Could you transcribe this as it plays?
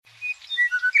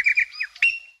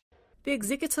The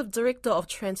Executive Director of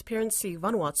Transparency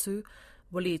Vanuatu,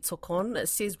 Willie Tokon,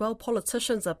 says while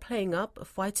politicians are playing up,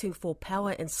 fighting for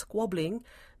power and squabbling,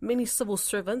 many civil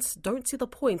servants don't see the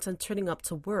point in turning up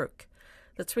to work.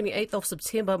 The 28th of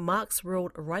September marks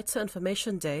World Right to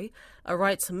Information Day, a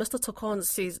right Mr. Tokon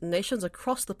says nations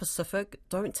across the Pacific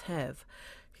don't have.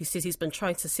 He says he's been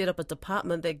trying to set up a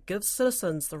department that gives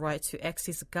citizens the right to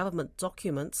access government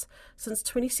documents since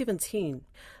 2017.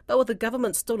 But with the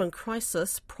government still in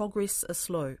crisis, progress is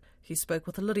slow. He spoke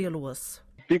with Lydia Lewis.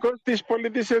 Because these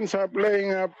politicians are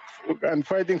playing up and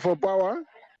fighting for power,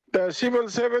 the civil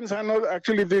servants are not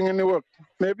actually doing any work.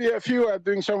 Maybe a few are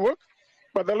doing some work,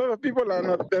 but a lot of people are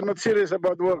not. They're not serious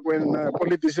about work when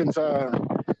politicians are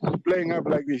playing up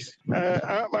like this.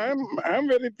 I'm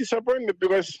very disappointed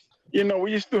because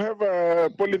we used to have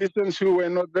politicians who were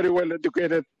not very well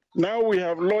educated. Now we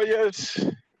have lawyers,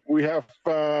 we have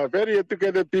very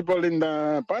educated people in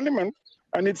the parliament,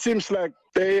 and it seems like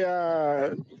they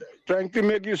are trying to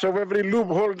make use of every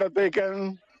loophole that they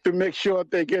can to make sure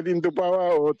they get into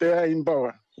power or they are in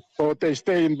power or they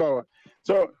stay in power.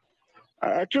 So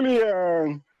actually,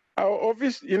 in our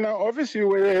office, we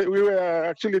were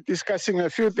actually discussing a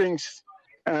few things,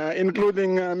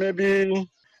 including maybe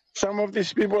some of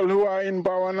these people who are in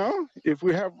power now,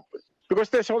 because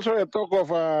there's also a talk of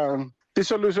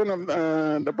dissolution of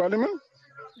the parliament.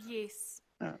 Yes.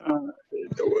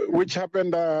 Which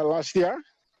happened last year,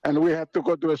 and we had to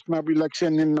go to a snap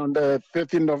election on the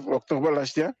 13th of October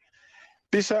last year.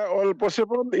 These are all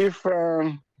possible if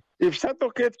Sato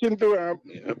gets into a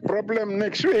problem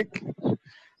next week.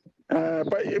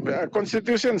 But the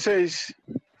Constitution says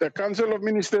the Council of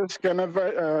Ministers can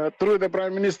advise, through the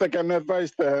Prime Minister, can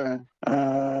advise the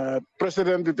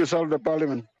President to dissolve the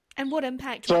Parliament. And what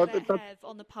impact will that have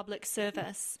on the public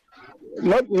service?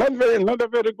 Not a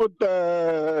very good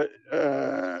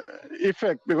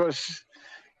effect, because,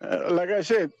 like I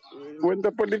said, when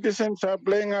the politicians are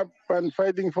playing up and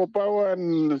fighting for power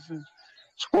and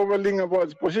squabbling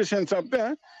about positions up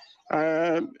there,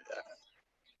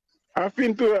 I've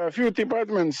been to a few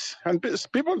departments and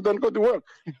people don't go to work.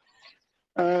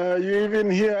 I even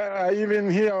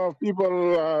hear of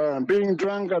people being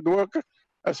drunk at work,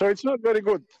 so it's not very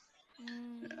good.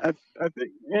 I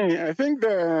think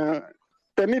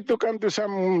they need to come to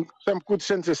some good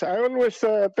senses. I always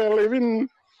tell, even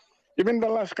the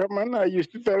last government, I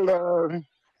used to tell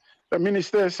the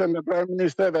ministers and the Prime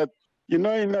Minister that, in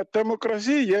a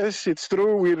democracy, yes, it's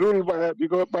true, we rule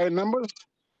by numbers.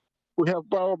 We have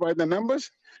power by the numbers,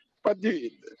 but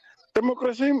the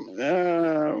democracy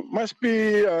must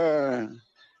be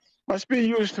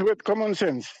used with common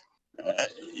sense.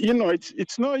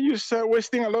 It's no use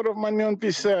wasting a lot of money on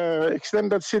this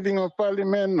extended sitting of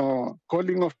Parliament or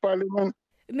calling of Parliament.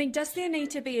 I mean, does there need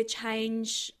to be a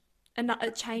change in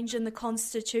the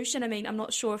Constitution? I mean, I'm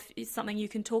not sure if it's something you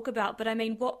can talk about, but I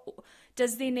mean, what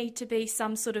does there need to be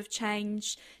some sort of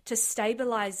change to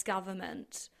stabilise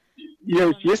government?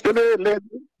 Yes, yesterday late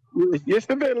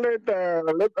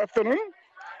afternoon,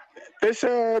 there's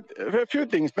a few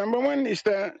things. Number one is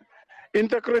the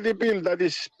integrity bill that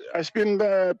has been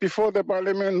before the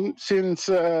Parliament since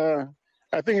I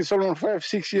think it's almost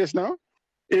 5-6 years now.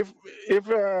 If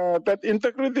that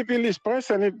integrity bill is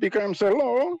passed and it becomes a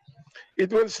law,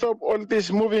 it will stop all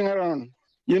this moving around.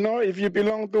 If you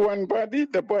belong to one party,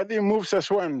 the party moves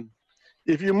as one.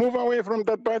 If you move away from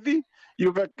that party,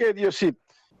 you vacate your seat.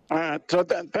 So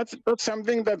that's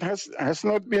something that has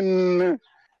not been.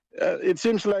 It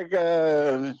seems like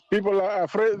people are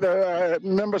afraid.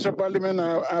 Members of Parliament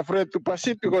are afraid to pass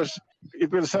it because it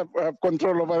will have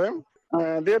control over them.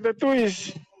 The other two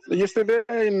is yesterday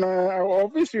in our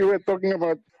office we were talking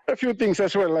about a few things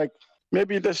as well, like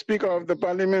maybe the Speaker of the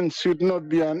Parliament should not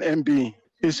be an MP.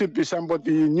 It should be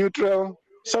somebody neutral,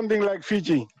 something like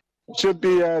Fiji. Should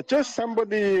be just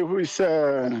somebody who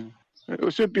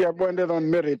should be appointed on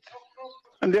merit.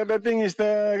 And the other thing is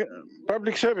the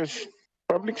Public Service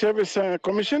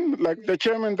Commission, like the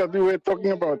chairman that we were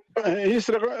talking about. His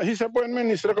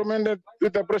appointment is recommended to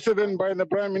the President by the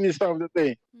Prime Minister of the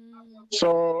day.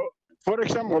 So, for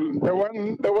example, the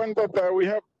one that we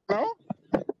have now,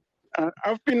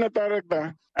 I've been a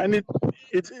director, and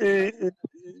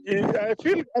I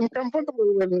feel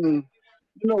uncomfortable when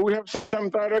we have some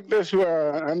directors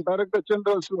and director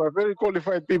generals who are very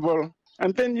qualified people,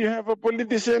 and then you have a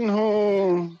politician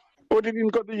who didn't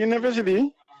go to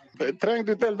university trying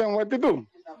to tell them what to do.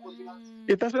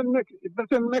 It doesn't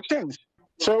make sense.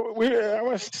 So I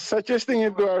was suggesting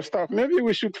it to our staff. Maybe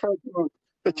we should fight.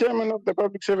 The chairman of the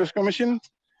Public Service Commission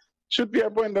should be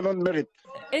appointed on merit.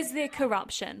 Is there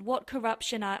corruption? What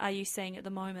corruption are you seeing at the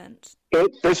moment?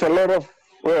 There's a lot of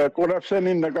corruption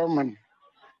in the government.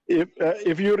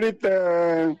 If you read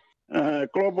the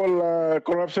global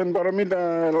corruption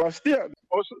barometer last year,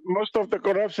 most of the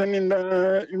corruption in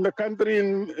the country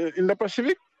in the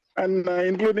Pacific, and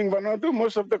including Vanuatu,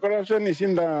 most of the corruption is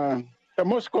in the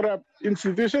most corrupt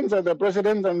institutions are the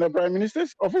president and the prime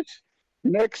minister's office.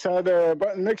 Next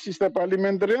is the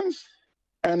parliamentarians,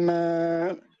 and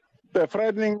the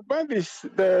frightening part is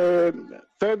the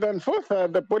third and fourth are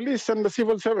the police and the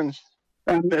civil servants.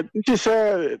 And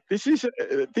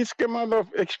this came out of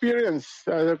experience,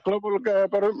 global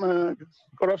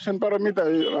corruption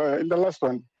parameter in the last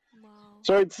one. Wow.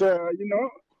 So it's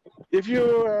if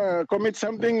you commit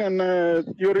something and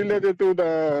you're related to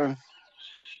the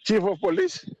chief of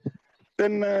police,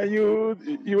 then you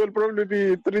will probably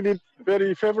be treated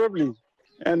very favorably.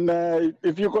 And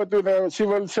if you go to the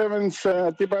civil servants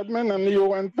department and you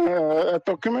want a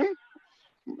document,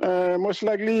 most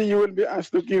likely you will be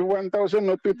asked to give 1,000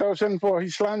 or 2,000 for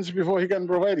his lunch before he can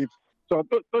provide it. So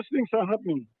those things are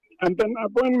happening. And then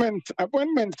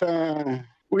appointments.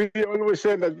 We always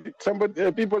say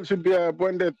that people should be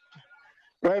appointed.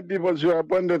 Right people should be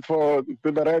appointed to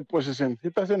the right position.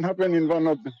 It doesn't happen in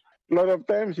Vanuatu. A lot of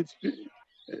times,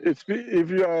 if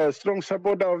you are a strong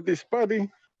supporter of this party,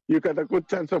 you got a good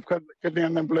chance of getting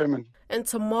unemployment. And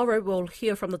tomorrow we'll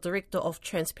hear from the Director of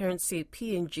Transparency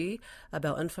PNG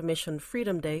about Information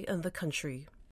Freedom Day in the country.